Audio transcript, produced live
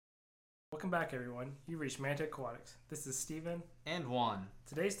Welcome back, everyone. You reached Manta Aquatics. This is Steven. And Juan.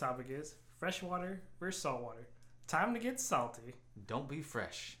 Today's topic is freshwater versus saltwater. Time to get salty. Don't be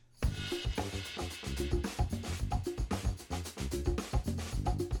fresh.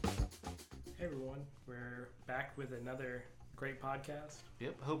 Hey, everyone. We're back with another great podcast.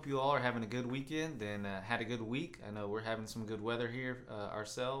 Yep. Hope you all are having a good weekend and had a good week. I know we're having some good weather here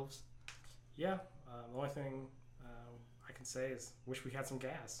ourselves. Yeah. The only thing I can say is wish we had some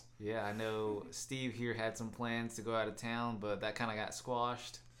gas. Yeah, I know Steve here had some plans to go out of town, but that kind of got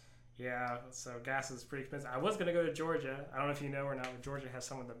squashed. Yeah, so gas is pretty expensive. I was going to go to Georgia. I don't know if you know or not, but Georgia has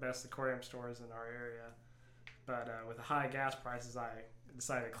some of the best aquarium stores in our area. But with the high gas prices, I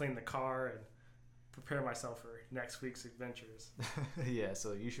decided to clean the car and prepare myself for next week's adventures. Yeah,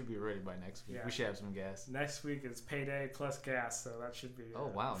 so you should be ready by next week. Yeah. We should have some gas. Next week is payday plus gas, so that should be Oh,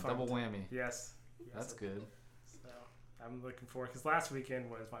 wow. fun Double to- whammy. Yes. That's good. So I'm looking forward, because last weekend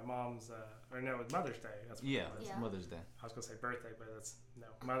was my mom's, it was Mother's Day. That's what Yeah, it was. it's Yeah. Mother's Day. I was going to say birthday, but that's, no,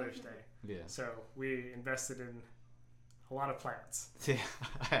 Mother's Day. Yeah. So we invested in a lot of plants. Yeah,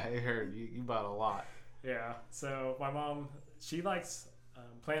 I heard you bought a lot. Yeah, so my mom, she likes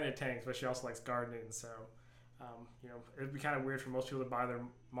planted tanks, but she also likes gardening. So, it'd be kind of weird for most people to buy their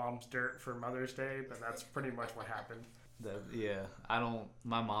mom's dirt for Mother's Day, but that's pretty much what happened.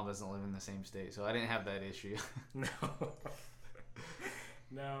 My mom doesn't live in the same state, so I didn't have that issue. No,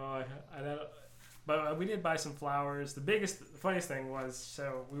 no, I don't. But we did buy some flowers. The funniest thing was,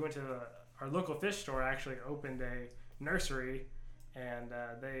 so we went to our local fish store. Actually, opened a nursery, and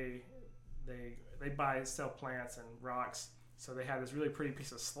they sell plants and rocks. So they had this really pretty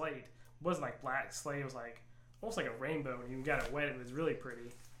piece of slate. It wasn't like black slate. It was like almost like a rainbow. And you got it wet. It was really pretty.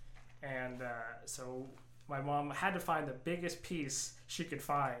 And so my mom had to find the biggest piece she could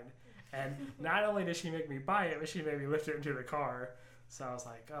find. And not only did she make me buy it, but she made me lift it into the car. So I was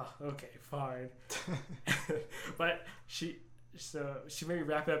like, oh, okay, fine. But she made me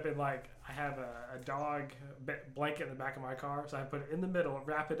wrap it up in, like, I have a dog blanket in the back of my car. So I put it in the middle,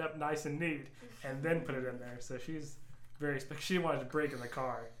 wrap it up nice and neat, and then put it in there. So she's she wanted to break in the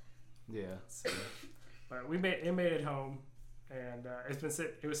car. Yeah. So, but we made it home. And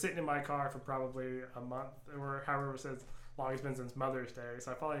it was sitting in my car for probably a month, or however long it's been since Mother's Day.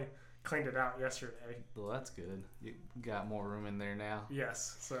 So I probably cleaned it out yesterday. Well, that's good. You got more room in there now.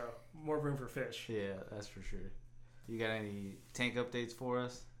 Yes, so more room for fish. Yeah, that's for sure. You got any tank updates for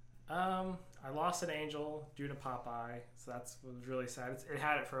us? I lost an angel due to Popeye, so was really sad. It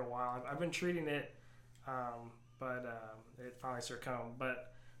had it for a while. I've been treating it, but it finally succumbed.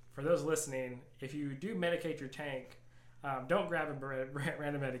 But for those listening, if you do medicate your tank, don't grab a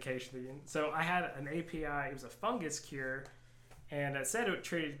random medication. So I had an API. It was a fungus cure, and it said it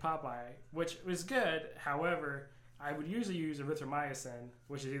treated Popeye, which was good. However, I would usually use erythromycin,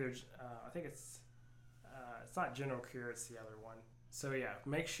 which is either I think it's not General Cure, it's the other one. So yeah,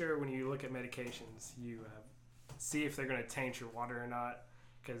 make sure when you look at medications, you see if they're going to taint your water or not,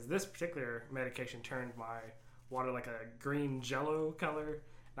 because this particular medication turned my water like a green jello color,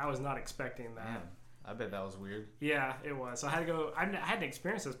 and I was not expecting that. Man, I bet that was weird. Yeah, it was. So I had to go. I hadn't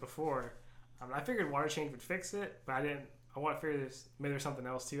experienced this before. I figured water change would fix it, but I didn't. I want to figure this. Maybe there's something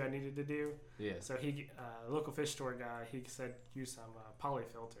else too I needed to do. Yeah. So local fish store guy, he said use some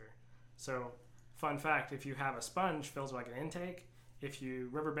polyfilter. So, fun fact: if you have a sponge filled like an intake, if you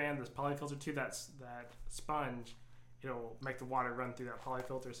rubber band this polyfilter to that sponge, it'll make the water run through that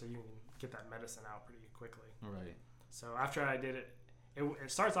polyfilter, so you can get that medicine out pretty quickly. Right. So after I did it.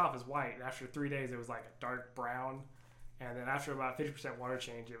 It starts off as white. After 3 days, it was like a dark brown. And then after about 50% water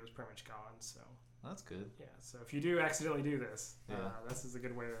change, it was pretty much gone. So That's good. yeah. So if you do accidentally do this, Yeah. This is a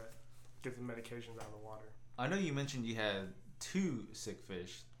good way to get the medications out of the water. I know you mentioned you had 2 sick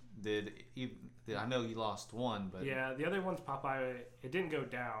fish. I know you lost one, but Yeah, the other one's Popeye. It didn't go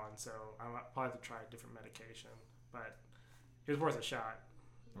down, so I'll probably have to try a different medication. But it was worth a shot.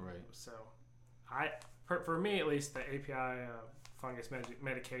 right. So for me at least, the API fungus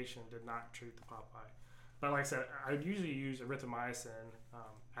medication did not treat the Popeye. But like I said, I would usually use erythromycin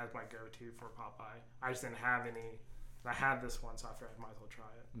as my go-to for Popeye. I just didn't have any. And I had this one, so I figured I might as well try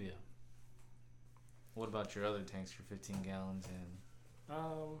it. Yeah. What about your other tanks for 15 gallons and?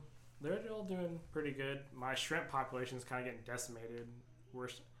 They're all doing pretty good. My shrimp population is kind of getting decimated.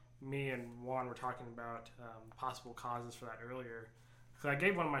 Me and Juan were talking about possible causes for that earlier. So I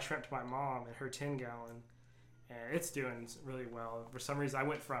gave one of my shrimp to my mom in her 10-gallon, and it's doing really well. For some reason, I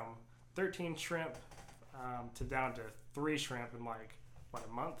went from 13 shrimp to down to 3 shrimp in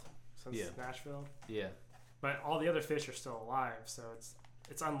a month since Nashville. Yeah. But all the other fish are still alive, so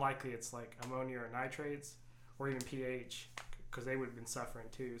it's unlikely it's like ammonia or nitrates or even pH, because they would have been suffering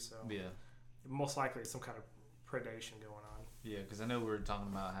too. So Yeah. most likely some kind of predation going on. Yeah, because I know we were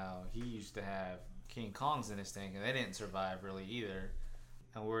talking about how he used to have King Kongs in his tank, and they didn't survive really either.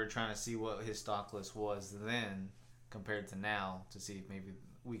 And we were trying to see what his stock list was then compared to now to see if maybe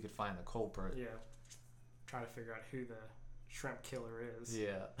we could find the culprit. Yeah, trying to figure out who the shrimp killer is.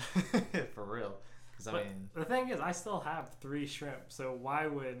 Yeah, for real. Because I mean, the thing is, I still have 3 shrimp, so why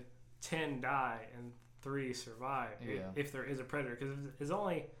would 10 die and 3 survive if there is a predator? Because it's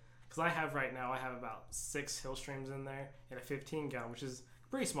only I have right now, I have about 6 hill streams in there in a 15-gallon, which is a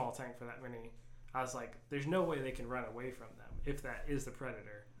pretty small tank for that many. I was like, there's no way they can run away from them if that is the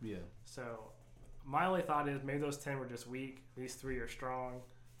predator. Yeah. So my only thought is maybe those 10 were just weak. These 3 are strong.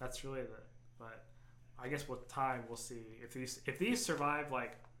 That's really but I guess with time we'll see. If these survive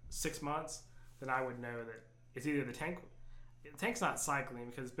like 6 months, then I would know that it's either the tank's not cycling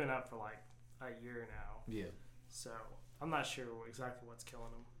because it's been up for like a year now. Yeah. So I'm not sure exactly what's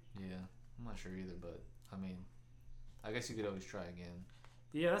killing them. Yeah, I'm not sure either, but I mean, I guess you could always try again.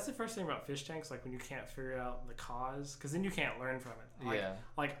 Yeah, that's the first thing about fish tanks, like when you can't figure out the cause, because then you can't learn from it. Like, yeah.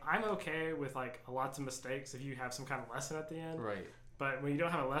 Like, I'm okay with, like, lots of mistakes if you have some kind of lesson at the end. Right. But when you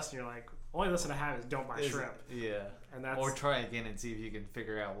don't have a lesson, you're like, only lesson I have is don't buy shrimp. Yeah. And that's, or try again and see if you can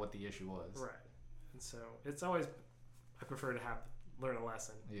figure out what the issue was. Right. And so, it's always, I prefer to learn a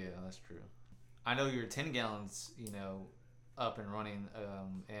lesson. Yeah, that's true. I know your 10 gallons, up and running,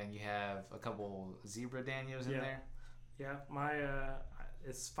 and you have a couple zebra Danios in there. Yeah, my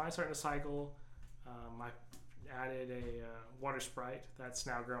it's fine starting to cycle. I added a water sprite that's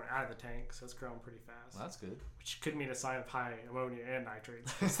now growing out of the tank, so it's growing pretty fast. Well, that's good. Which could mean a sign of high ammonia and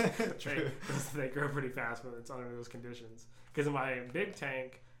nitrates. They grow pretty fast when it's under those conditions. Because in my big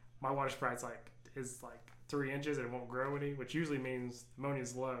tank, my water sprite's is 3 inches and it won't grow any, which usually means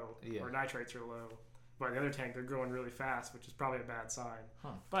ammonia's low or nitrates are low. But the other tank, they're growing really fast, which is probably a bad sign.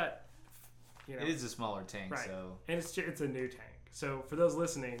 Huh. But it is a smaller tank, right. So and it's a new tank. So for those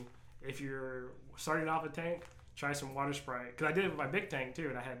listening, if you're starting off a tank, try some water sprite. Because I did it with my big tank too,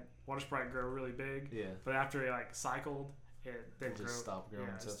 and I had water sprite grow really big. Yeah. But after it cycled, it just stopped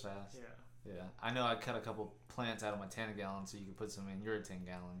growing so fast. Yeah. Yeah. I know I cut a couple plants out of my 10 gallon, so you could put some in your 10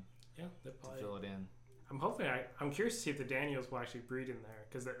 gallon. Yeah. To fill it in. I'm curious to see if the Daniels will actually breed in there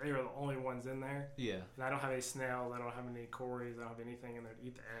because they are the only ones in there. Yeah. And I don't have any snails. I don't have any cories. I don't have anything in there to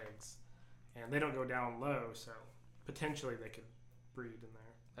eat the eggs, and they don't go down low, so potentially they could breed in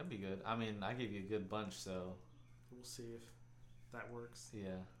there. That'd be good. I mean, I gave you a good bunch, so we'll see if that works.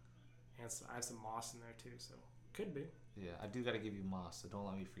 Yeah. And I have some moss in there too, so could be. Yeah, I do got to give you moss, so don't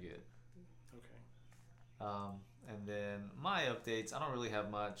let me forget. Okay. And then my updates. I don't really have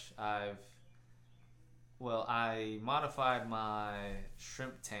much. I modified my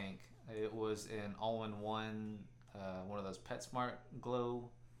shrimp tank. It was an all-in-one, one of those PetSmart glow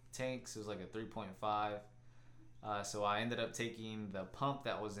tanks. It was like a 3.5. So I ended up taking the pump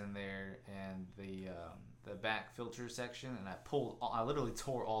that was in there and the back filter section, and I literally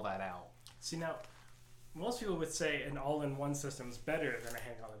tore all that out. See, now, most people would say an all-in-one system is better than a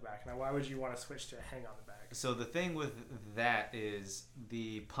hang on the back. Now, why would you want to switch to a hang on the back? So the thing with that is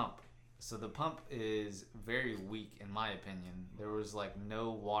the pump. So the pump is very weak, in my opinion. There was no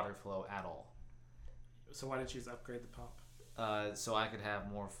water flow at all. So why didn't you just upgrade the pump? So I could have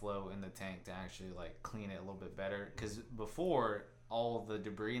more flow in the tank to actually clean it a little bit better. Because before, all the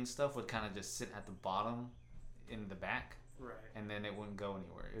debris and stuff would kind of just sit at the bottom in the back. Right. And then it wouldn't go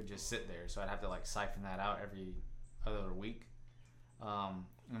anywhere. It would just sit there. So I'd have to siphon that out every other week.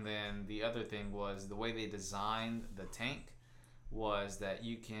 And then the other thing was the way they designed the tank was that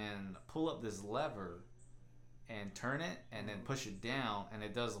you can pull up this lever and turn it and then push it down, and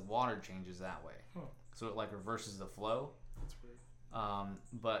it does water changes that way. Huh. So it reverses the flow. That's weird.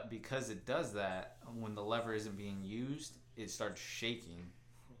 But because it does that, when the lever isn't being used, it starts shaking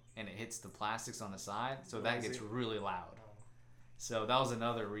and it hits the plastics on the side, so that gets really loud. So that was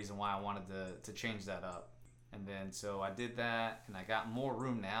another reason why I wanted to change that up. And then so I did that, and I got more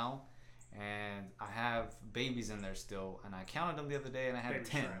room now. And I have babies in there still, and I counted them the other day, and I had baby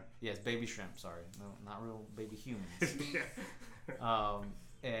 10. Shrimp. Yes, baby shrimp. Sorry, no, not real baby humans. Yeah.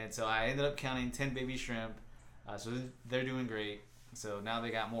 And so I ended up counting 10 baby shrimp. So they're doing great. So now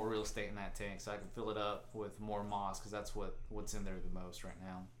they got more real estate in that tank, so I can fill it up with more moss because that's what's in there the most right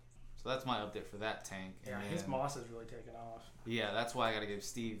now. So that's my update for that tank. Yeah, and his moss is really taken off. Yeah, that's why I got to give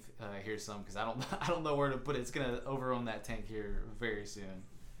Steve here some because I don't know where to put it. It's gonna overrun that tank here very soon.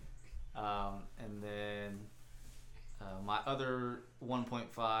 And then my other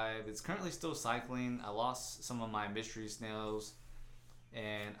 1.5, it's currently still cycling. I lost some of my mystery snails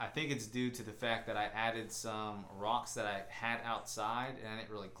And I think it's due to the fact that I added some rocks that I had outside and I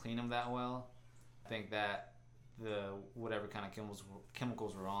didn't really clean them that well. I think that the whatever kind of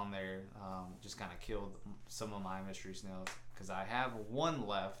chemicals were on there just kind of killed some of my mystery snails. Because I have one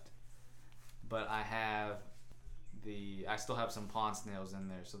left, but I still have some pond snails in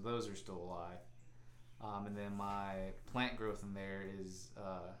there, so those are still alive. And then my plant growth in there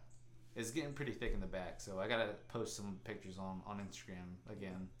is getting pretty thick in the back, so I gotta post some pictures on Instagram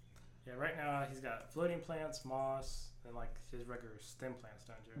again. Yeah, right now he's got floating plants, moss, and like his regular stem plants,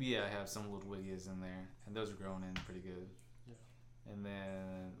 don't you? Yeah, I have some Ludwigias in there, and those are growing in pretty good. Yeah. And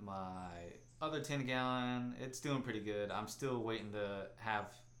then my other 10-gallon, it's doing pretty good. I'm still waiting to have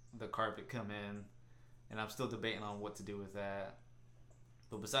the carpet come in, and I'm still debating on what to do with that.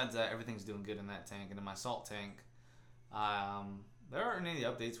 But besides that, everything's doing good in that tank. And in my salt tank, there aren't any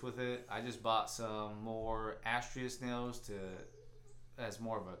updates with it. I just bought some more Astrea snails as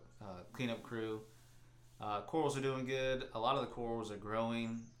more of a cleanup crew. Corals are doing good. A lot of the corals are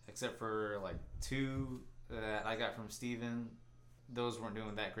growing, except for like 2 that I got from Steven. Those weren't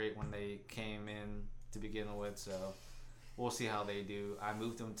doing that great when they came in to begin with, so we'll see how they do. I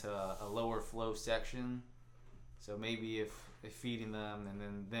moved them to a lower flow section, so maybe if feeding them and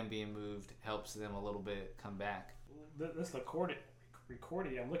then them being moved helps them a little bit come back. This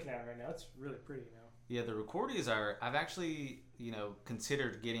Ricordia I'm looking at right now, it's really pretty now. Yeah, the Ricordias I've actually,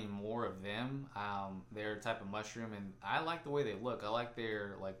 considered getting more of them. They're a type of mushroom, and I like the way they look. I like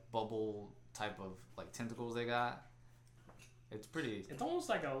their, like, bubble type of, like, tentacles they got. It's pretty... It's almost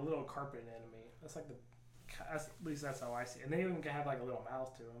like a little carpet anemone. At least that's how I see it. And they even have, like, a little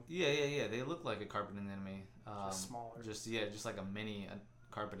mouth to them. Yeah. They look like a carpet anemone. Just smaller. Just like a mini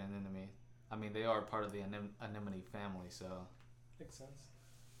carpet anemone. I mean, they are part of the anemone family, so... Makes sense.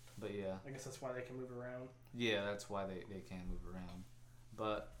 But yeah. I guess that's why they can move around. Yeah, that's why they can move around.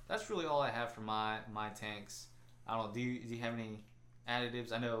 But that's really all I have for my tanks. I don't know, do you have any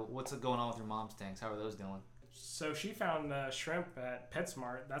additives? I know, what's going on with your mom's tanks? How are those doing? So she found shrimp at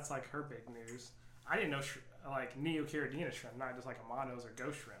PetSmart. That's like her big news. I didn't know like Neocaridina shrimp, not just like Amanos or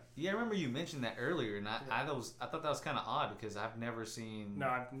ghost shrimp. Yeah, I remember you mentioned that earlier, and I thought that was kind of odd because I've never seen... No,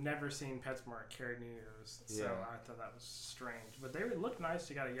 I've never seen PetSmart carry Neos, so I thought that was strange. But they look nice.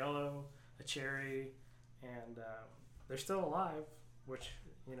 You got a yellow, a cherry, and they're still alive, which,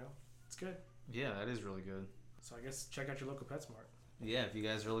 it's good. Yeah, that is really good. So I guess check out your local PetSmart. Yeah, if you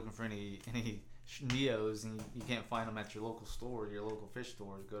guys are looking for any Neos and you can't find them at your local store, your local fish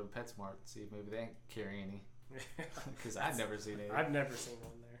store, go to PetSmart and see if maybe they carry any. Because I've never seen any. I've never seen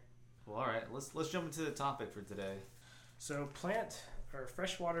one there. Well, all right, let's jump into the topic for today. So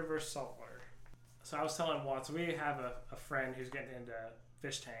freshwater versus saltwater. So I was telling Watts, we have a friend who's getting into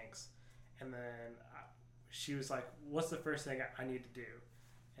fish tanks, and then she was like, "What's the first thing I need to do?"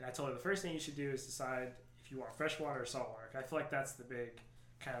 And I told her the first thing you should do is decide if you want freshwater or saltwater. I feel like that's the big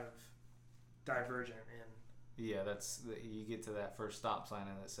kind of divergent in. Yeah, you get to that first stop sign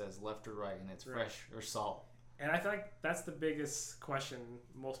and it says left or right, and it's fresh or salt. And I feel like that's the biggest question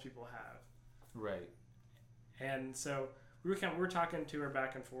most people have. Right. And so we were talking to her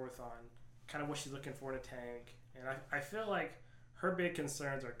back and forth on kind of what she's looking for in a tank. And I feel like her big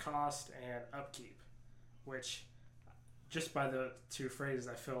concerns are cost and upkeep, which just by the 2 phrases,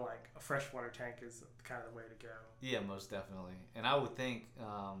 I feel like a freshwater tank is kind of the way to go. Yeah, most definitely. And I would think,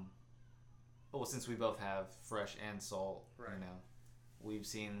 since we both have fresh and salt, we've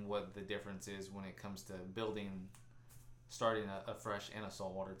seen what the difference is when it comes to starting a fresh and a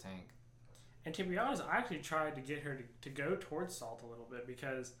saltwater tank. And to be honest, I actually tried to get her to go towards salt a little bit,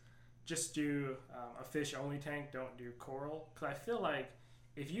 because just do a fish-only tank, don't do coral. Because I feel like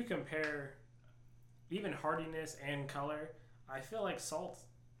if you compare even hardiness and color, I feel like salt,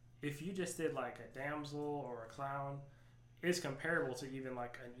 if you just did like a damsel or a clown, is comparable to even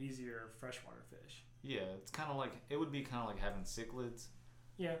like an easier freshwater fish. Yeah, it would be kind of like having cichlids.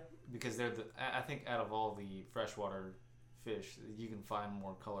 Yeah. Because I think out of all the freshwater fish, you can find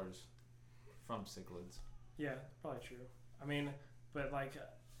more colors from cichlids. Yeah, probably true. I mean, but like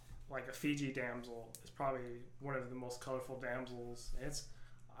a Fiji damsel is probably one of the most colorful damsels.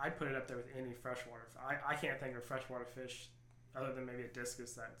 I'd put it up there with any freshwater. I can't think of freshwater fish other than maybe a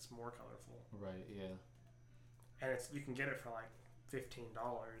discus that's more colorful. Right, yeah. And you can get it for like $15. I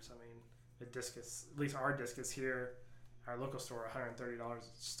mean, the discus, at least our discus here, our local store, $130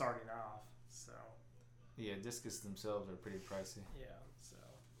 starting off. So. Yeah, discus themselves are pretty pricey. Yeah, so.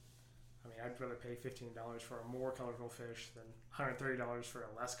 I mean, I'd rather pay $15 for a more colorful fish than $130 for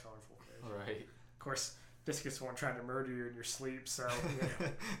a less colorful fish. Right. Of course, discus won't try to murder you in your sleep, so.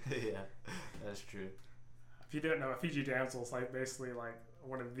 Yeah, that's true. If you don't know, a Fiji damsel is like basically like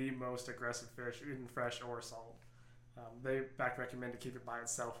one of the most aggressive fish, eaten fresh or salt. They in fact recommend to keep it by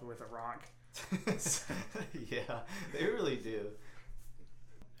itself and with a rock. Yeah, they really do.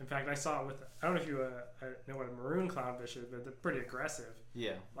 In fact, I saw it with, I don't know if you know what a maroon clownfish is, but they're pretty aggressive.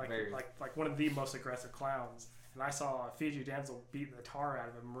 Yeah, like one of the most aggressive clowns. And I saw a Fiji damsel beating the tar out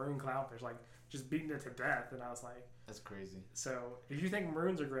of a maroon clownfish, like just beating it to death. And I was like, that's crazy. So if you think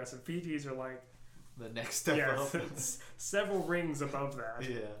maroons are aggressive, Fijis are like the next step up. Several rings above that.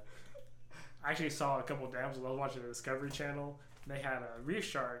 Yeah. I actually saw a couple of damsels. I was watching the Discovery Channel. And they had a reef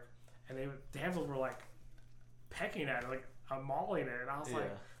shark, and damsels were like pecking at it, like mauling it. And I was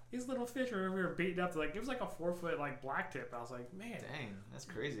like, these little fish are over here beating up. Like it was like a 4-foot like blacktip. I was like, man, dang, that's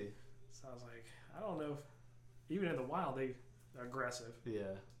crazy. So I was like, I don't know if even in the wild they're aggressive. Yeah.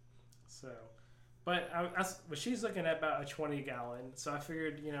 So, but she's looking at about a 20-gallon. So I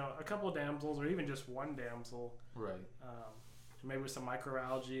figured, a couple of damsels or even just one damsel. Right. Maybe with some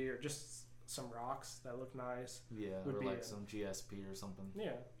microalgae or just some rocks that look nice. Yeah, or like some GSP or something.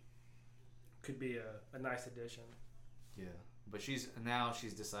 Yeah. Could be a nice addition. Yeah. But she's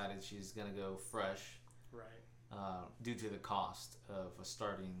decided she's gonna go fresh, right? Due to the cost of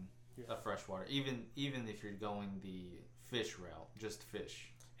starting a freshwater, even if you're going the fish route, just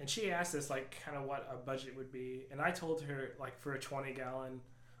fish. And she asked us like kind of what a budget would be, and I told her like for a 20-gallon,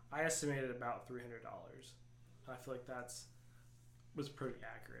 I estimated about $300. I feel like was pretty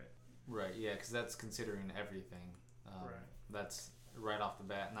accurate. Right. Yeah, because that's considering everything. Right. That's right off the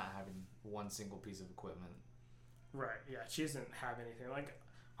bat, not having one single piece of equipment. Right, yeah. She doesn't have anything. Like,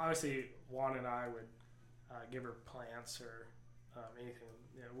 obviously, Juan and I would give her plants or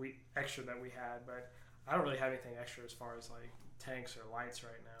anything extra that we had, but I don't really have anything extra as far as, like, tanks or lights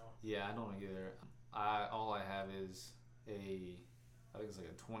right now. Yeah, I don't either. All I have is I think it's like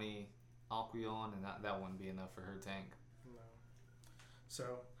a 20 Aqueon, and that wouldn't be enough for her tank. No. So,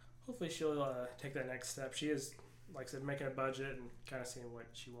 hopefully she'll take that next step. She is, like I said, making a budget and kind of seeing what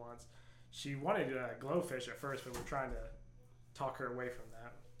she wants. She wanted glowfish at first, but we're trying to talk her away from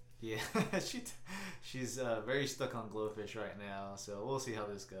that. Yeah, she's very stuck on glowfish right now, so we'll see how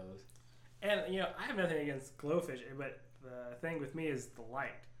this goes. And, I have nothing against glowfish, but the thing with me is the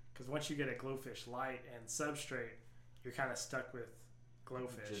light. Because once you get a glowfish light and substrate, you're kind of stuck with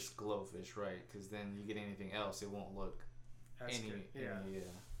glowfish. Just glowfish, right? Because then you get anything else, it won't look yeah.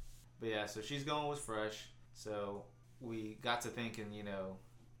 But yeah, so she's going with fresh. So we got to thinking,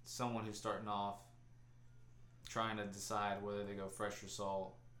 someone who's starting off trying to decide whether they go fresh or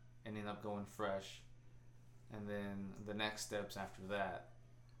salt and end up going fresh, and then the next steps after that.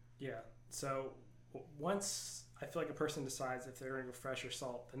 Yeah, so once I feel like a person decides if they're going to go fresh or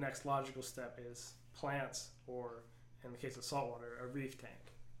salt, the next logical step is plants, or in the case of saltwater, a reef tank.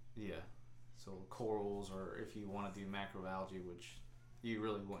 Yeah, so corals, or if you want to do macroalgae, which you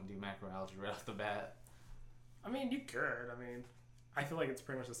really wouldn't do macroalgae right off the bat. I mean, you could. I feel like it's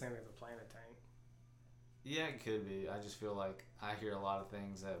pretty much the same thing as a planet tank. Yeah, it could be. I just feel like I hear a lot of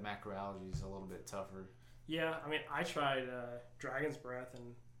things that macroalgae is a little bit tougher. Yeah, I tried Dragon's Breath,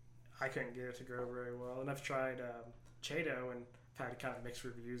 and I couldn't get it to grow very well. And I've tried Chaeto, and I've had kind of mixed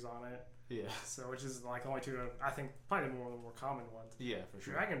reviews on it. Yeah. So, which is like only two, I think, probably one of the more common ones. Yeah, for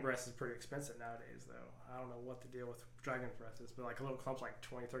sure. Dragon Breath is pretty expensive nowadays, though. I don't know what the deal with Dragon's Breath is, but like a little clump's like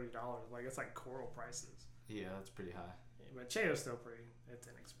 $20, $30. Like, it's like coral prices. Yeah, that's pretty high. Yeah, but Chaeto's still it's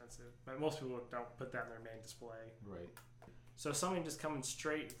inexpensive. But most people don't put that in their main display. Right. So something just coming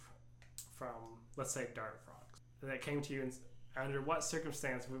straight from, let's say, dart frogs, that came to you, and under what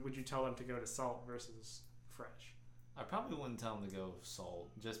circumstance would you tell them to go to salt versus fresh? I probably wouldn't tell them to go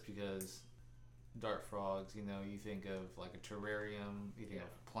salt, just because dart frogs, you think of like a terrarium, you think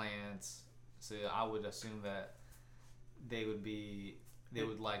of plants. So I would assume that they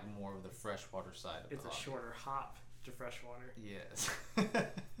would like more of the freshwater side of it's the hobby. A shorter hop to freshwater. Yes.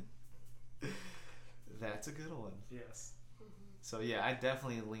 That's a good one. Yes. So yeah, I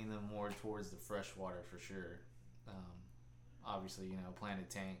definitely lean them more towards the freshwater for sure. Obviously,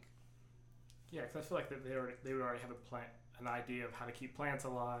 planted tank. Yeah, because I feel like they would already have an idea of how to keep plants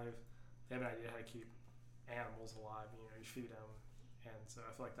alive. They have an idea how to keep animals alive. You feed them, and so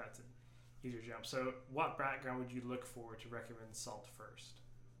I feel like that's an easier jump. So, what background would you look for to recommend salt first,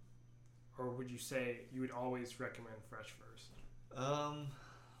 or would you say you would always recommend fresh first?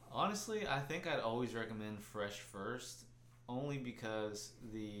 Honestly, I think I'd always recommend fresh first, only because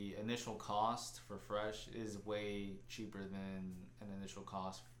the initial cost for fresh is way cheaper than an initial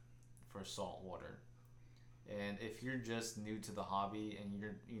cost for salt water. And if you're just new to the hobby and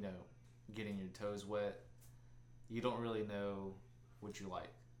you're, getting your toes wet, you don't really know what you like.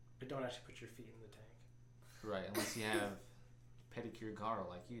 But don't actually put your feet in the tank. Right, unless you have pedicure Gara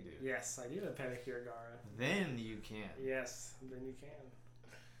like you do. Yes, I do have pedicure Gara. Then you can. Yes, then you can.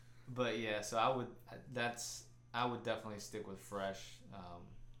 But yeah, so I would definitely stick with fresh.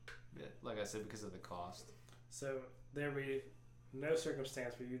 Like I said, because of the cost. So there be no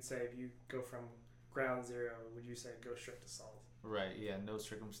circumstance where you'd say if you go from ground zero, would you say go straight to salt? Right. Yeah. No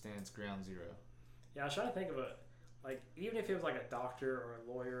circumstance. Ground zero. Yeah, I was trying to think of it. Like, even if it was like a doctor or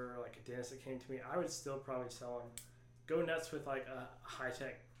a lawyer or like a dentist that came to me, I would still probably tell him, go nuts with like a high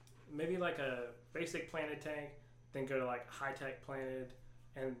tech, maybe like a basic planted tank, then go to like high tech planted,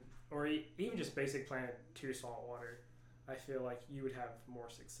 and or even just basic planted to salt water. I feel like you would have more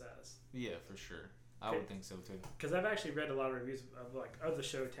success. Yeah, for sure. I would think so too. Because I've actually read a lot of reviews of the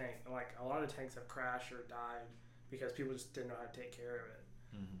show tank. Like, a lot of the tanks have crashed or died because people just didn't know how to take care of it.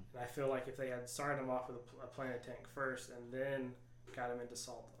 Mm-hmm. And I feel like if they had started them off with a planted tank first and then got them into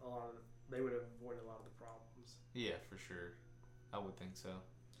salt, they would have avoided a lot of the problems. Yeah, for sure. I would think so.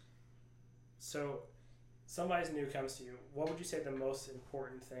 So, somebody's new comes to you. What would you say the most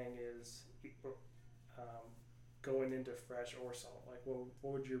important thing is going into fresh or salt? Like,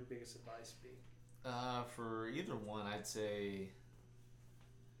 what would your biggest advice be? For either one, I'd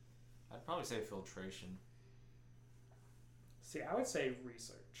probably say filtration. See, I would say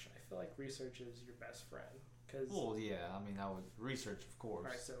research. I feel like research is your best friend. Well, yeah, I mean, I would research, of course.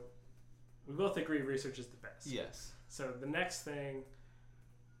 All right, so we both agree research is the best. Yes. So the next thing,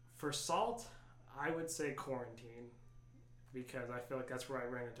 for salt, I would say quarantine, because I feel like that's where I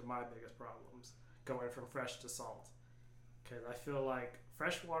ran into my biggest problems, going from fresh to salt. Because I feel like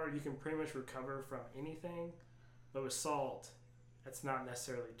fresh water, you can pretty much recover from anything, but with salt, that's not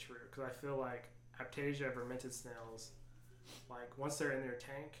necessarily true. Because I feel like Aiptasia vermentis snails, like once they're in their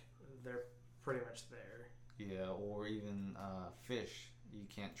tank, they're pretty much there. Yeah, or even fish. You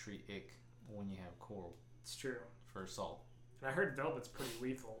can't treat ick when you have coral. It's true. For salt. And I heard velvet's pretty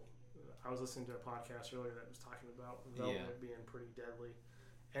lethal. I was listening to a podcast earlier that was talking about velvet being pretty deadly.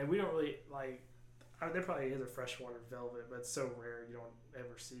 And we don't really, like, there probably is a freshwater velvet, but it's so rare you don't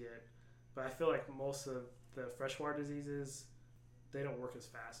ever see it. But I feel like most of the freshwater diseases, they don't work as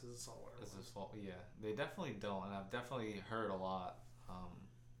fast as the saltwater ones. Yeah, they definitely don't. And I've definitely heard a lot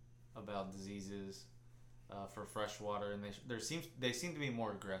about diseases for freshwater, and they seem to be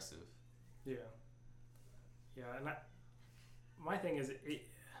more aggressive. Yeah. Yeah, and my thing is,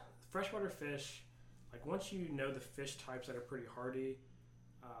 freshwater fish, like once you know the fish types that are pretty hardy,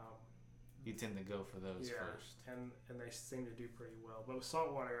 you tend to go for those first. And they seem to do pretty well. But with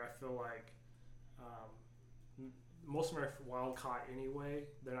saltwater, I feel like most of them are wild caught anyway.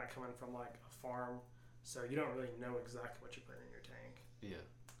 They're not coming from like a farm, so you don't really know exactly what you're putting in your tank. Yeah.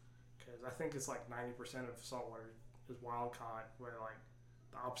 Because I think it's like 90% of saltwater is wild caught, where like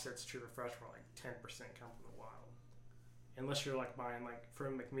the opposite's true of freshwater, like 10% come from the wild. Unless you're like buying like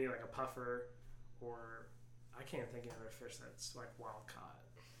from me like a puffer, or I can't think of another fish that's like wild caught.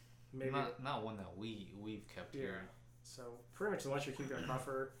 Maybe not one that we've kept here. So pretty much unless you're keeping a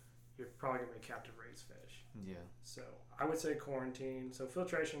puffer, you're probably gonna be captive raised fish. Yeah. So I would say quarantine. So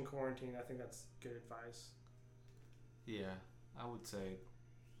filtration, quarantine. I think that's good advice. Yeah, I would say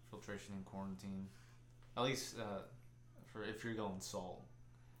filtration and quarantine. At least for if you're going salt,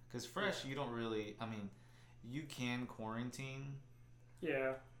 because fresh you don't really. I mean, you can quarantine.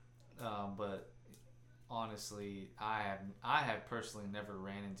 Yeah. But honestly, I have personally never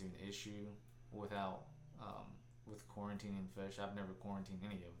ran into an issue with quarantining fish. I've never quarantined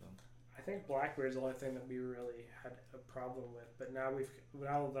any of them. I think blackbeard's the only thing that we really had a problem with. But now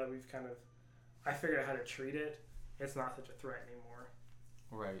that we've kind of, I figured out how to treat it. It's not such a threat anymore.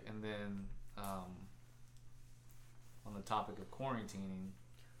 Right, and then on the topic of quarantining,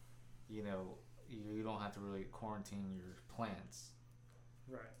 you don't have to really quarantine your plants.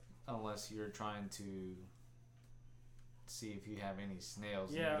 Right. Unless you're trying to see if you have any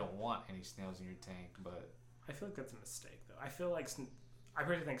snails. Yeah. And you don't want any snails in your tank, but I feel like that's a mistake, though. I feel like I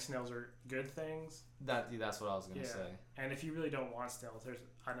really think snails are good things. That's what I was gonna say. And if you really don't want snails, there's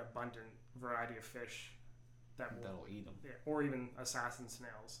an abundant variety of fish that'll eat them. Yeah, or even assassin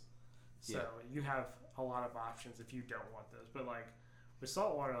snails. So you have a lot of options if you don't want those. But like with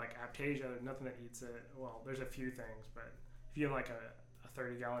saltwater, like Aiptasia, there's nothing that eats it. Well, there's a few things, but if you have like a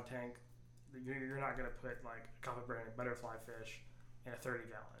 30-gallon tank, you're not going to put like a copper branded butterfly fish in a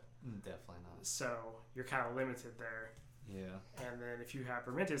 30-gallon. Definitely not. So you're kind of limited there. Yeah. And then if you have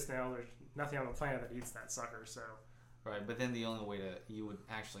vermentis snail, there's nothing on the planet that eats that sucker. So. Right, but then the only way you would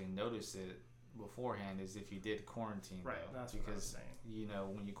actually notice it beforehand is if you did quarantine, right? Though, That's because what I was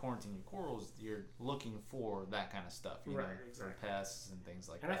saying. When you quarantine your corals, you're looking for that kind of stuff, right? Know, exactly. for pests and things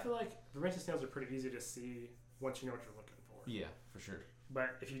like and that. I feel like vermilion snails are pretty easy to see once you know what you're looking for. Yeah, for sure.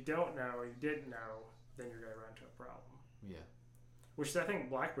 But if you don't know, or you didn't know, then you're gonna run into a problem. Yeah. Which I think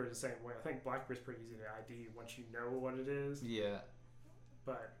blackbird is the same way. I think blackbird is pretty easy to ID once you know what it is. Yeah.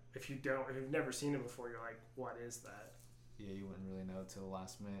 But if you've never seen it before, you're like, what is that? Yeah, you wouldn't really know till the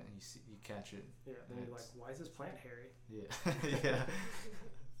last minute. You catch it. Yeah, then you're like, why is this plant hairy? Yeah, yeah.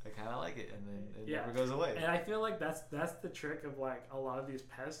 I kind of like it, and then it never goes away. And I feel like that's the trick of like a lot of these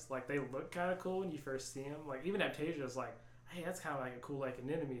pests. Like they look kind of cool when you first see them. Like even Aptasia is like, hey, that's kind of like a cool like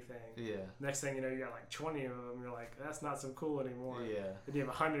anemone thing. Yeah. Next thing you know, you got like 20 of them. You're like, that's not so cool anymore. Yeah. Then you have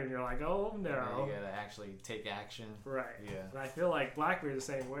 100, and you're like, oh no. Yeah, you gotta actually take action. Right. Yeah. And I feel like blackberry is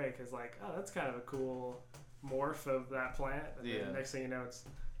the same way because like, oh, that's kind of a cool morph of that plant. And then next thing you know, it's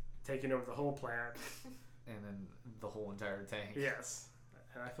taking over the whole plant. And then the whole entire tank. Yes.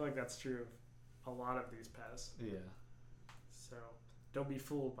 And I feel like that's true of a lot of these pests. Yeah. So don't be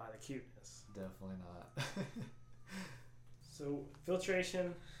fooled by the cuteness. Definitely not. So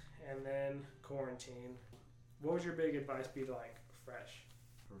filtration and then quarantine. What would your big advice be to like fresh?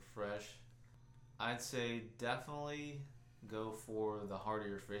 For fresh, I'd say definitely go for the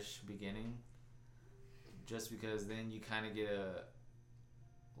hardier fish beginning. Just because then you kind of get a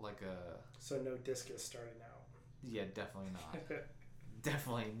So no discus starting out. Yeah, definitely not.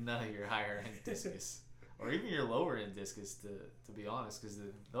 Definitely none of your higher end discus, or even your lower end discus, to be honest, because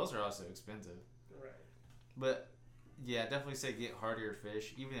those are also expensive. Right. But yeah, definitely say get hardier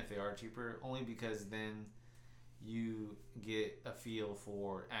fish, even if they are cheaper, only because then you get a feel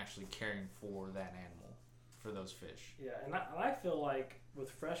for actually caring for that animal, for those fish. Yeah, and I feel like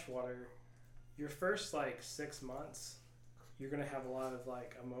with freshwater, your first like 6 months, you're gonna have a lot of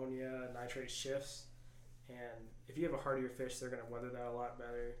like ammonia, nitrate shifts, and if you have a hardier fish, they're gonna weather that a lot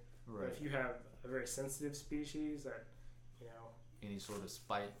better. Right. But if you have a very sensitive species that, any sort of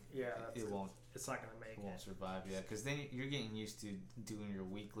spike, it won't. It's not gonna make it. Won't survive, yeah, because then you're getting used to doing your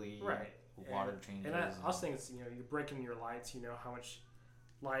weekly water changes. And I also think it's you're breaking your lights. You know how much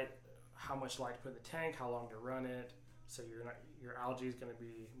light to put in the tank, how long to run it, so your algae is going to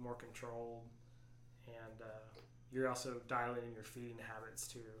be more controlled, and you're also dialing in your feeding habits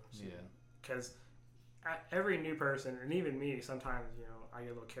too. So, because every new person, and even me, sometimes I get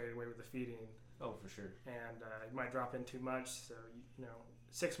a little carried away with the feeding. Oh, for sure. And you might drop in too much, so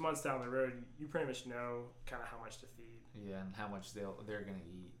 6 months down the road, you pretty much know kind of how much to feed. Yeah, and how much they're going to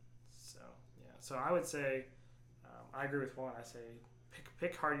eat. So I would say, I agree with Juan. I say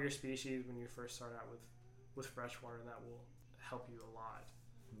pick hardier species when you first start out with freshwater, and that will help you a lot.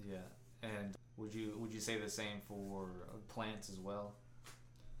 Yeah, and would you say the same for plants as well?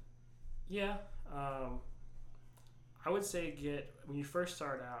 Yeah, I would say when you first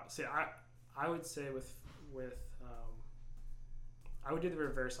start out. I would say with I would do the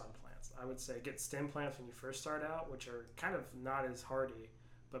reverse on plants. I would say get stem plants when you first start out, which are kind of not as hardy,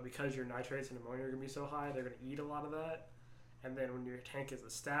 but because your nitrates and ammonia are going to be so high, they're going to eat a lot of that. And then when your tank is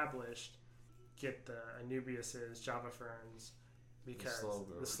established, get the Anubiases, Java ferns, because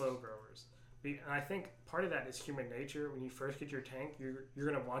the slow growers. And I think part of that is human nature. When you first get your tank, you're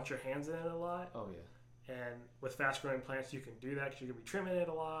going to want your hands in it a lot. Oh, yeah. And with fast-growing plants, you can do that because you can be trimming it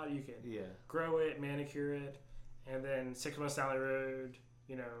a lot. You can grow it, manicure it. And then 6 months down the road,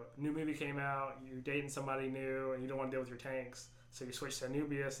 new movie came out, you're dating somebody new, and you don't want to deal with your tanks. So you switch to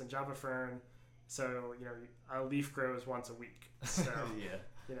Anubias and Java fern. So, a leaf grows once a week. So,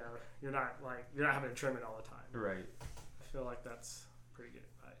 you're not having to trim it all the time. Right. I feel like that's pretty good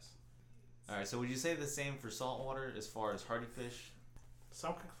advice. All right, so would you say the same for saltwater as far as hardy fish?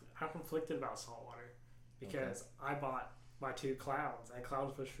 So I'm conflicted about saltwater because I bought my 2 clowns, and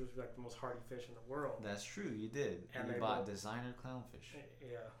clownfish was like the most hardy fish in the world. That's true, you did. And you bought designer clownfish.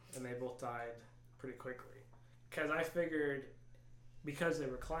 Yeah, and they both died pretty quickly. Because I figured, because they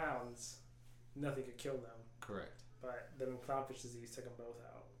were clowns, nothing could kill them. Correct. But then clownfish disease took them both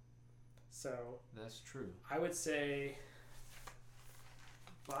out. So that's true. I would say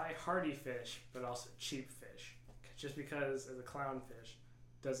buy hardy fish, but also cheap fish. Just because as a clownfish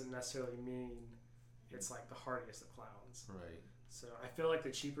doesn't necessarily mean it's like the hardiest of clowns. Right. So I feel like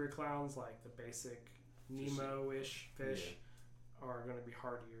the cheaper clowns, like the basic Nemo-ish fish, are going to be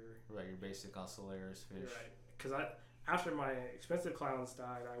hardier. Right, your basic Ocellaris fish. Right. Because after my expensive clowns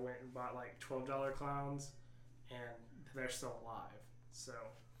died, I went and bought like $12 clowns, and they're still alive. So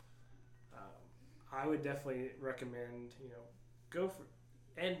I would definitely recommend, go for.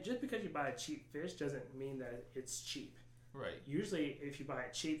 And just because you buy a cheap fish doesn't mean that it's cheap. Right. Usually, if you buy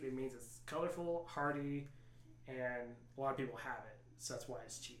it cheap, it means it's colorful, hardy, and a lot of people have it. So that's why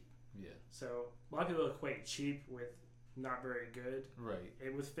it's cheap. Yeah. So a lot of people equate cheap with not very good. Right.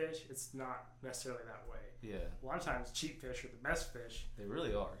 And with fish, it's not necessarily that way. Yeah. A lot of times, cheap fish are the best fish. They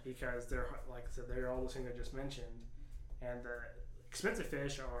really are. Because they're, like I said, they're all those things I just mentioned. And the expensive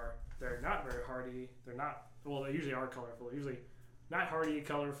fish they're not very hardy. They're not, well, they usually are colorful. They're usually not hardy,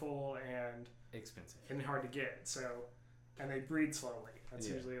 colorful, and expensive. And hard to get. So, and they breed slowly. That's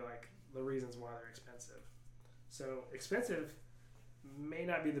Yeah. usually like the reasons why they're expensive. So expensive may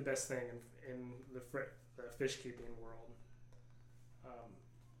not be the best thing in the fish keeping world,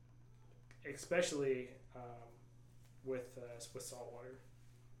 especially with saltwater.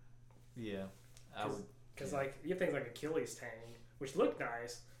 Yeah, I would. Because like you have things like Achilles tang, which look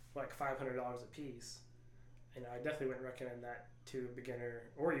nice, for like $500 a piece, and I definitely wouldn't recommend that to a beginner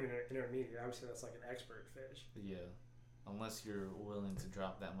or even an intermediate. I would say that's like an expert fish. Yeah, unless you're willing to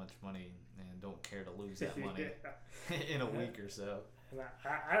drop that much money and don't care to lose that money in a week or so. And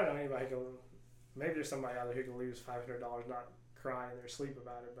I don't know anybody who can. Maybe there's somebody out there who can lose $500, not cry in their sleep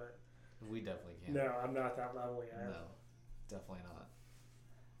about it, but we definitely can't. No, I'm not that level yet. No, definitely not.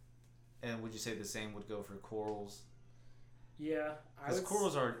 And would you say the same would go for corals? Yeah, because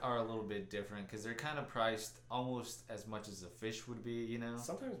corals are a little bit different because they're kind of priced almost as much as a fish would be, you know.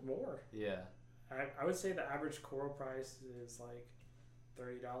 Sometimes more. Yeah. I would say the average coral price is like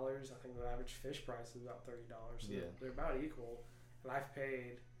 $30. I think the average fish price is about $30. So yeah. They're about equal. And I've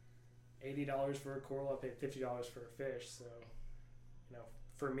paid $80 for a coral. I paid $50 for a fish. So, you know,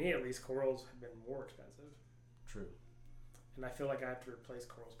 for me at least, corals have been more expensive. True. And I feel like I have to replace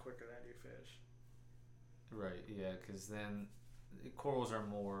corals quicker than I do fish. Right. Yeah. Because then corals are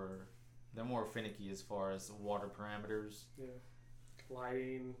more finicky as far as water parameters. Yeah.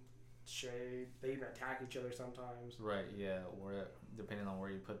 Lighting, shade. They even attack each other sometimes. Right. Yeah. Or depending on where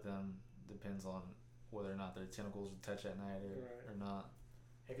you put them, depends on whether or not their tentacles will touch at night or not.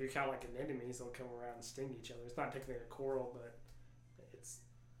 If you count like anemones, they'll come around and sting each other. It's not technically a coral, but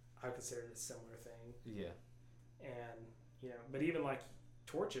I consider it a similar thing. Yeah. And, you know, but even like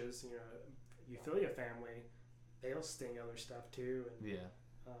torches, you know, Euphyllia family, they'll sting other stuff too. And, yeah.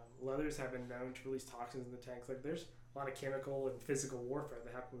 Leathers have been known to release toxins in the tanks. Like there's a lot of chemical and physical warfare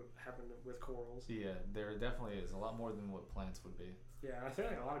that happen with corals. Yeah, there definitely is. A lot more than what plants would be. Yeah, I feel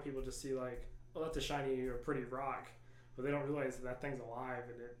like a lot of people just see like, oh, that's a shiny or pretty rock. But they don't realize that thing's alive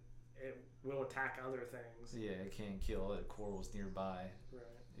and it will attack other things. Yeah, it can kill other corals nearby. Right.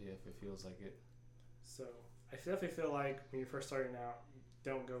 Yeah, if it feels like it. So I definitely feel like when you're first starting out,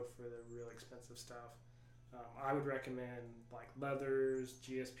 don't go for the real expensive stuff. I would recommend like leathers,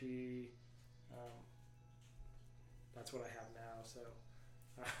 GSP. That's what I have now. So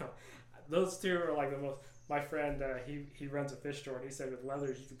those two are like the most. My friend, he runs a fish store, and he said with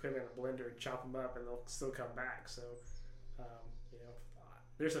leathers you can put them in a blender and chop them up, and they'll still come back. So, you know,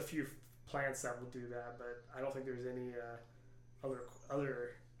 there's a few plants that will do that, but I don't think there's any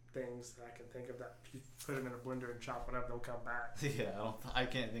other things that I can think of that you put them in a blender and chop it up, they'll come back. Yeah, I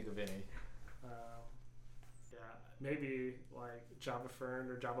can't think of any. Yeah, maybe like Java fern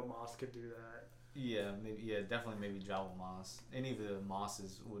or Java moss could do that. Yeah, maybe. Yeah, definitely maybe Java moss. Any of the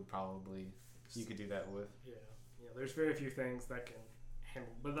mosses would probably. You could do that with. Yeah. There's very few things that can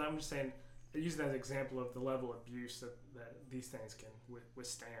handle. But I'm just saying, using that as an example of the level of abuse that these things can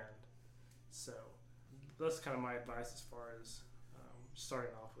withstand. So that's kind of my advice as far as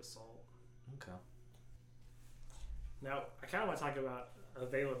starting off with salt. Okay. Now, I kind of want to talk about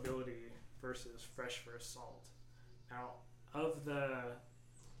availability versus fresh salt. Now, of the,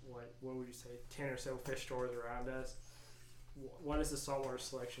 what would you say, 10 or so fish stores around us, what is the saltwater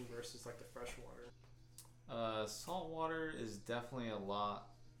selection versus like the freshwater? Saltwater is definitely a lot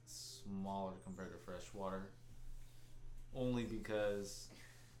smaller compared to freshwater. Only because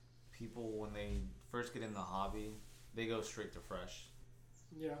people, when they first get in the hobby, they go straight to fresh.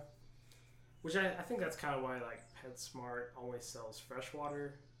 Yeah. Which I think that's kind of why like PetSmart always sells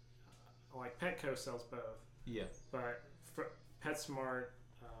freshwater. Like Petco sells both. Yeah. But PetSmart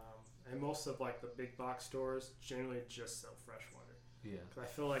and most of like the big box stores generally just sell freshwater. Yeah. Because I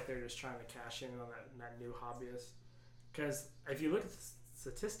feel like they're just trying to cash in on that new hobbyist. Because if you look at the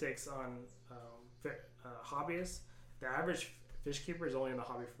statistics on hobbyists, the average fish keeper is only in the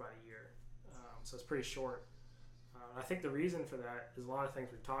hobby for about a year. So it's pretty short. I think the reason for that is a lot of things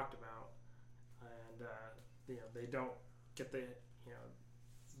we've talked about. And, you know, they don't get the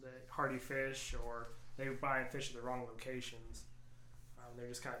hardy fish, or they buy fish at the wrong locations. They're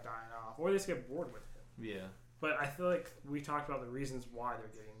just kind of dying off, or they just get bored with it. Yeah. But I feel like we talked about the reasons why they're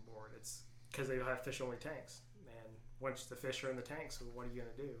getting bored. It's because they have fish-only tanks, and once the fish are in the tank, so what are you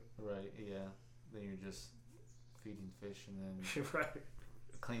gonna do? Right. Yeah. Then you're just feeding fish and then Right.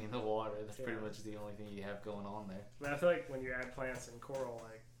 cleaning the water. That's Yeah. pretty much the only thing you have going on there. But I feel like when you add plants and coral,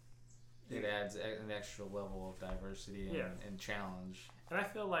 like It adds an extra level of diversity and, Yeah. and challenge. and I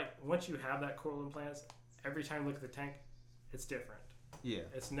feel like once you have that coral and plants, every time you look at the tank, it's different. Yeah.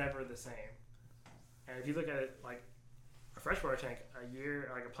 It's never the same. And if you look at it like a freshwater tank, a year,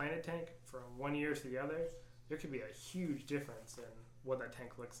 like a planted tank, from 1 year to the other, there could be a huge difference in what that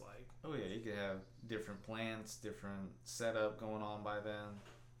tank looks like. Oh yeah, you could have different plants, different setup going on by then.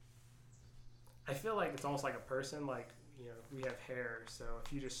 I feel like it's almost like a person. Like, you know, we have hair, so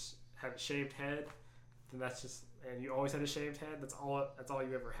if you just had a shaved head, then that's just, and you always had a shaved head, that's all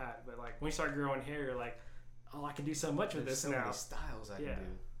you ever had. But like when you start growing hair, you're like, oh, I can do so much with There's this so now. many styles I Yeah. can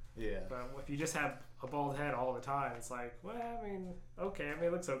do. Yeah. But if you just have a bald head all the time, it's like, well, I mean, okay, I mean,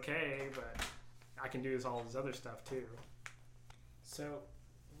 it looks okay, but I can do all this other stuff too. So,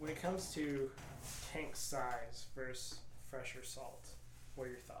 when it comes to tank size versus fresh or salt, what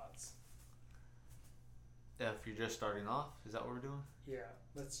are your thoughts? If you're just starting off, is that what we're doing? Yeah,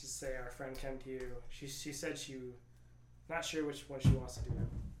 let's just say our friend came to you. She said she not sure which one she wants to do.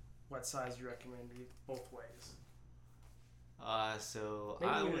 What size you recommend both ways? So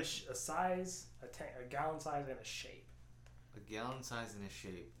Maybe I even would a size, a gallon size, and a shape. a gallon size and a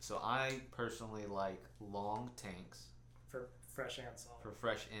shape. So I personally like long tanks For fresh and salt. for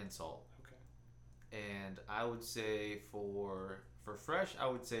fresh and salt. Okay. And I would say for fresh, I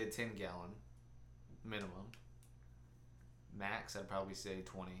would say a 10-gallon minimum. Max, I'd probably say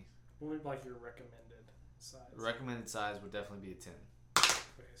 20. What would like your recommended size? Recommended size would definitely be a 10.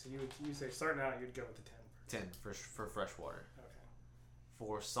 Okay, so you say starting out, you'd go with the 10 first. 10 for fresh water. Okay.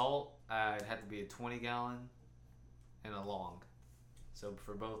 For salt, I'd have to be a 20-gallon and a long. So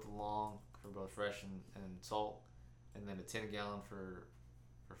for both fresh and salt, and then a 10-gallon for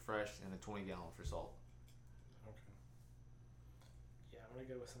fresh and a 20-gallon for salt. Okay. Yeah, I'm gonna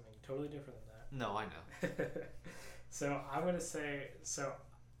go with something totally different than No, I know. that. So I'm gonna say,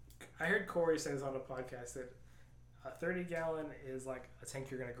 I heard Corey say this on a podcast that a 30-gallon is like a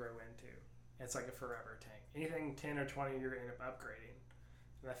tank you're gonna grow into. It's like a forever tank. Anything 10 or 20, you're gonna end up upgrading.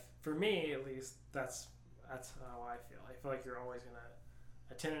 And for me, at least, that's how I feel. I feel like you're always gonna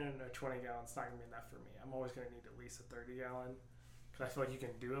a 10 and a 20-gallon is not gonna be enough for me. I'm always gonna need at least a 30-gallon because I feel like you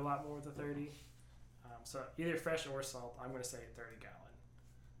can do a lot more with a 30. So either fresh or salt, I'm gonna say a 30-gallon.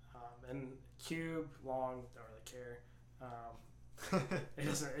 And cube, long, don't really care. It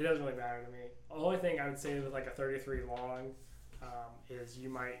doesn't really matter to me. The only thing I would say with like a 33 long is you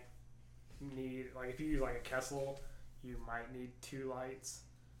might need, like if you use like a Kessel, you might need 2 lights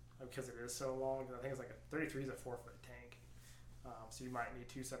because it is so long. I think it's like a 33 is a 4-foot tank, so you might need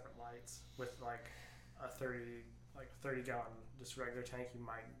 2 separate lights. With like a 30-gallon just regular tank,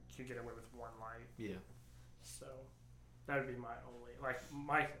 you get away with 1 light. Yeah. So that would be my only, like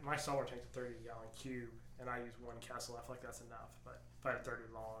my saltwater tank's a 30-gallon cube, and I use 1 Kessel. I feel like that's enough. But if I had 30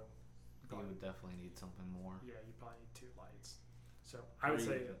 long, You would definitely need something more. yeah, you probably need 2 lights. So I would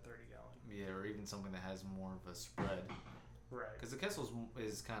say a 30-gallon. Yeah, or even something that has more of a spread. Right. Because the Kessel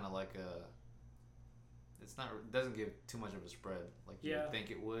is kind of like it doesn't give too much of a spread like you would think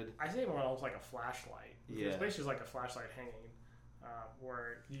it would. I say more almost like a flashlight. Yeah. It's basically like a flashlight hanging,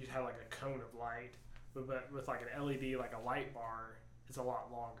 where you have like a cone of light, but with like an LED, like a light bar, it's a lot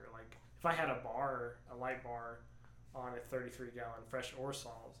longer. Like if I had a light bar on a 33-gallon fresh or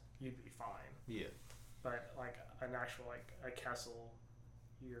salt, you'd be fine. Yeah. But like an actual like a Kessel,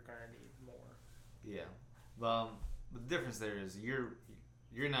 you're gonna need more. Yeah. But the difference there is you're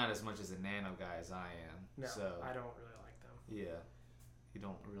not as much as a nano guy as I am. No, so I don't really like them. yeah, you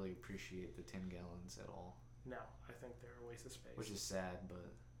don't really appreciate the 10 gallons at all. No, I think they're a waste of space. Which is sad,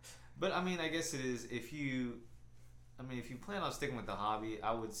 but I mean, I guess it is. If you plan on sticking with the hobby,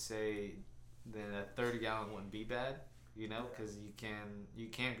 I would say then a 30-gallon wouldn't be bad. You know, because you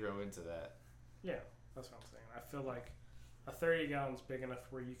can grow into that. Yeah, that's what I'm saying. I feel like a 30-gallon's big enough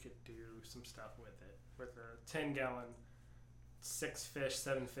where you could do some stuff with it. With a 10-gallon, 6 fish,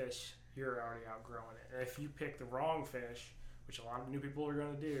 7 fish, you're already outgrowing it. And if you pick the wrong fish, which a lot of new people are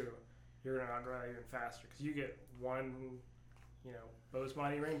going to do, you're going to outgrow it even faster. Because you get one,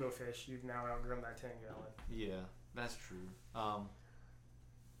 Bozeman rainbow fish, you've now outgrown that 10-gallon. Yeah, that's true.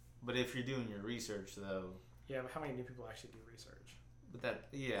 But if you're doing your research, though... Yeah, but how many new people actually do research? But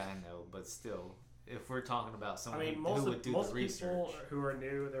yeah, I know. But still, if we're talking about someone who would do most the research... people who are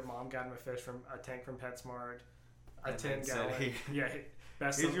new, their mom got them a tank from PetSmart, a And 10-gallon. Yeah,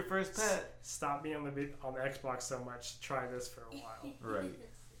 here's your first pet. Stop me on the Xbox so much. Try this for a while. Right,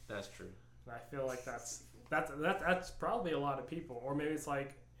 that's true. And I feel like that's that's probably a lot of people, or maybe it's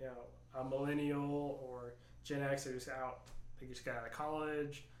like a millennial or Gen X who's out. They just got out of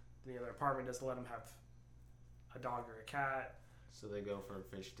college. Their apartment doesn't let them have a dog or a cat. So they go for a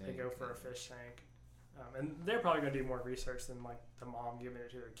fish tank. They go for a fish tank. And they're probably going to do more research than like the mom giving it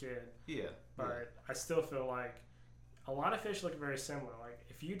to their kid. Yeah. But I still feel like a lot of fish look very similar. Like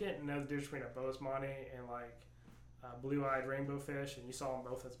if you didn't know the difference between a bosemani and like blue-eyed rainbow fish, and you saw them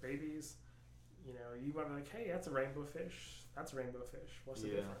both as babies, you might be like, hey, that's a rainbow fish. That's a rainbow fish. What's the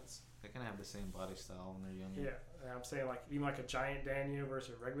difference? They kind of have the same body style when they're younger. Yeah, and I'm saying like even like a giant Danio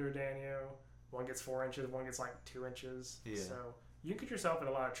versus a regular Danio, one gets 4 inches, one gets like 2 inches. Yeah. So you can get yourself in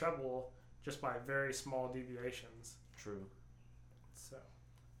a lot of trouble just by very small deviations. True. So,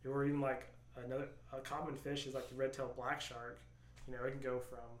 or even like a common fish is like the red-tailed black shark. It can go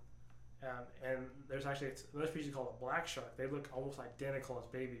from, and there's actually another species called a black shark. They look almost identical as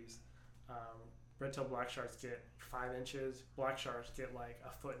babies. Red-tailed black sharks get 5 inches. Black sharks get like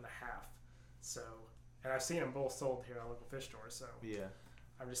 1.5 feet. So, and I've seen them both sold here at local fish stores. So, yeah,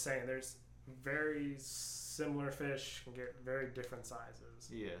 I'm just saying there's very similar fish can get very different sizes.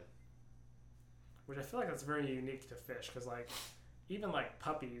 Yeah. Which I feel like that's very unique to fish, because like even like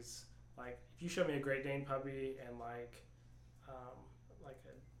puppies, like if you show me a Great Dane puppy and like a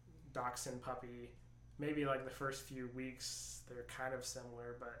Dachshund puppy, maybe like the first few weeks they're kind of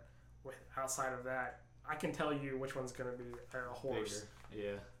similar, but outside of that, I can tell you which one's going to be a horse. Bigger.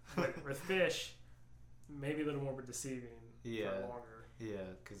 Yeah. But with fish, maybe a little more deceiving. Yeah. For longer.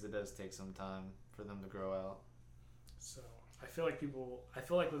 Yeah, because it does take some time for them to grow out. So I feel like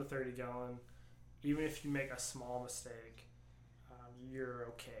with a 30 gallon, even if you make a small mistake, you're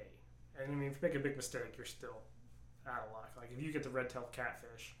okay. And I mean, if you make a big mistake, you're still out of luck. Like if you get the red-tailed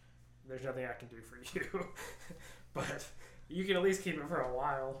catfish, there's nothing I can do for you. But you can at least keep it for a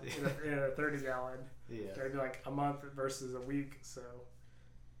while in a 30 gallon. Yeah. Maybe like a month versus a week. So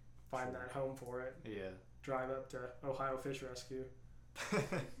find that home for it. Yeah. Drive up to Ohio Fish Rescue.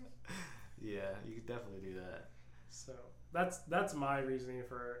 Yeah, you could definitely do that. So that's my reasoning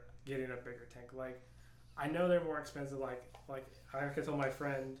for getting a bigger tank. Like, I know they're more expensive. Like I could tell my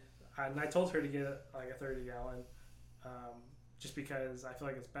friend, and I told her to get like a 30 gallon, just because I feel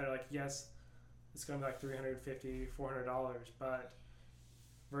like it's better. Like, yes, it's going to be like $350, $400, but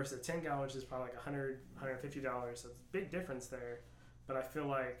versus a 10 gallon, which is probably like $100, $150. So it's a big difference there. But I feel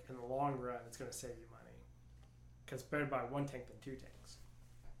like in the long run, it's going to save you money, because it's better to buy one tank than 2 tanks.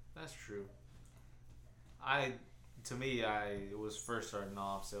 That's true. To me, I was first starting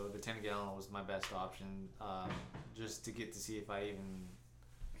off, so the 10 gallon was my best option, just to get to see if I even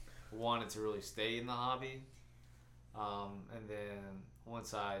wanted to really stay in the hobby. And then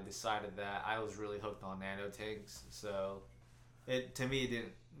once I decided that, I was really hooked on nano tanks. So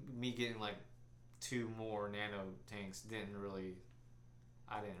me getting like 2 more nano tanks I didn't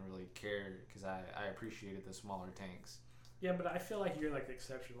really care, because I appreciated the smaller tanks. Yeah, but I feel like you're like the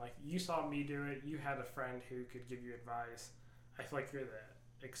exception. Like, you saw me do it. You had a friend who could give you advice. I feel like you're the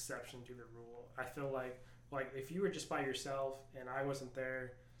exception to the rule. I feel like if you were just by yourself and I wasn't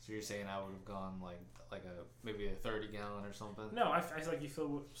there. So you're saying I would have gone like maybe a 30 gallon or something? No, I feel like you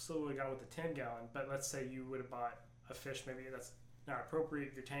still would have gone with the 10 gallon. But let's say you would have bought a fish maybe that's not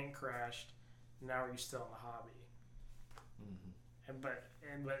appropriate. Your tank crashed. Now are you still in the hobby? Mm-hmm.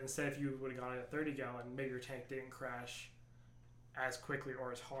 But instead, if you would have gone in a 30 gallon, maybe your tank didn't crash as quickly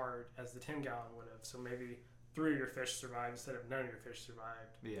or as hard as the 10 gallon would have. So maybe 3 of your fish survived instead of none of your fish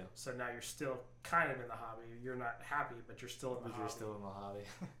survived. Yeah. So now you're still kind of in the hobby. You're not happy, but you're still in the hobby. You're still in the hobby.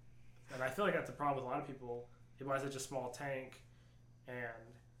 And I feel like that's the problem with a lot of people. They buy such a small tank,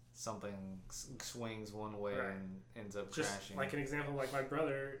 and something swings one way and ends up just crashing. Like an example, like my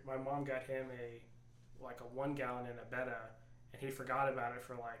mom got him a 1 gallon in a betta, and he forgot about it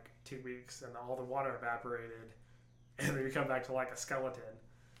for like 2 weeks, and all the water evaporated. And then we come back to like a skeleton,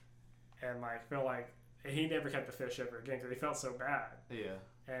 and like feel like he never kept a fish ever again because he felt so bad. Yeah.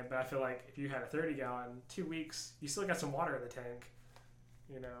 But I feel like if you had a 30 gallon, 2 weeks, you still got some water in the tank.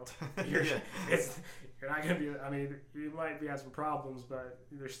 You're not gonna be. I mean, you might be having some problems, but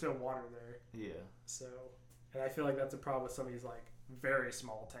there's still water there. Yeah. So, and I feel like that's a problem with some of these like very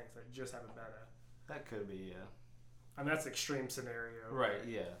small tanks that just have a betta. That could be, yeah. I mean, that's an extreme scenario. Right.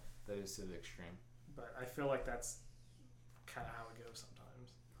 Yeah. That is to the extreme. But I feel like that's kind of how it goes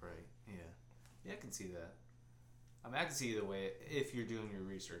sometimes. Right. Yeah. Yeah, I can see that. I mean, I can see either way if you're doing your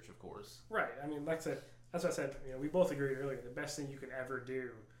research, of course. Right. I mean, like I said, that's what I said. We both agreed earlier. The best thing you can ever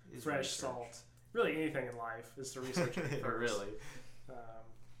do, is fresh research. Salt, really anything in life, is to research it first. Really.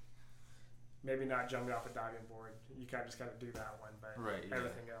 Maybe not jumping off a diving board. You kind of just got to do that one, but right, yeah.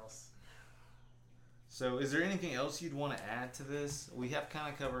 Everything else. So, is there anything else you'd want to add to this? We have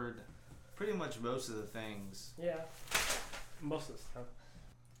kind of covered pretty much most of the things. Yeah, most of the stuff.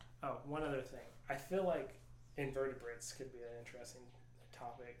 Oh, one other thing. I feel like invertebrates could be an interesting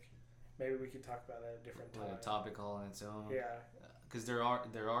topic. Maybe we could talk about that at a different time. Like a topic all on its own. Yeah. Because there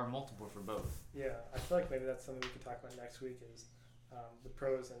are multiple for both. Yeah, I feel like maybe that's something we could talk about next week is the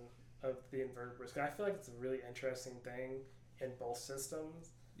pros of the invertebrates. 'Cause I feel like it's a really interesting thing in both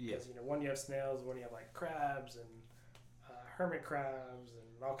systems. Yeah. Because, one you have snails, one you have like crabs and hermit crabs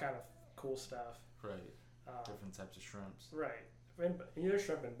and all kind of cool stuff. Right. Different types of shrimps. Right. There's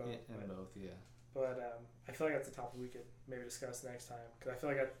shrimp in both. Yeah, in both, yeah. But I feel like that's a topic we could maybe discuss next time. Because I feel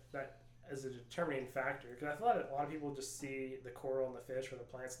like that is a determining factor. Because I feel like a lot of people just see the coral in the fish or the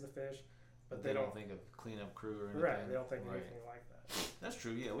plants in the fish. But they don't think of cleanup crew or anything. Right. They don't think of anything like that. That's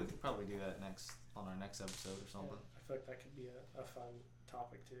true. Yeah, we could probably do that on our next episode or something. Yeah, I feel like that could be a fun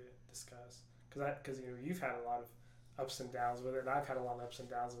topic to discuss. Because you've had a lot of ups and downs with it, and I've had a lot of ups and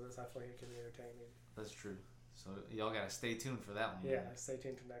downs with it, so I feel like it could be entertaining. That's true. So y'all gotta stay tuned for that one. Yeah, stay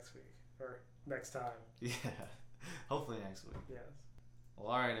tuned to next week or next time. Yeah, hopefully next week. Yes. Well,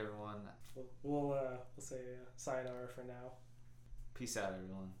 all right, everyone. We'll say sayonara for now. Peace out,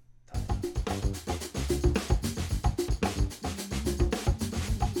 everyone. Time.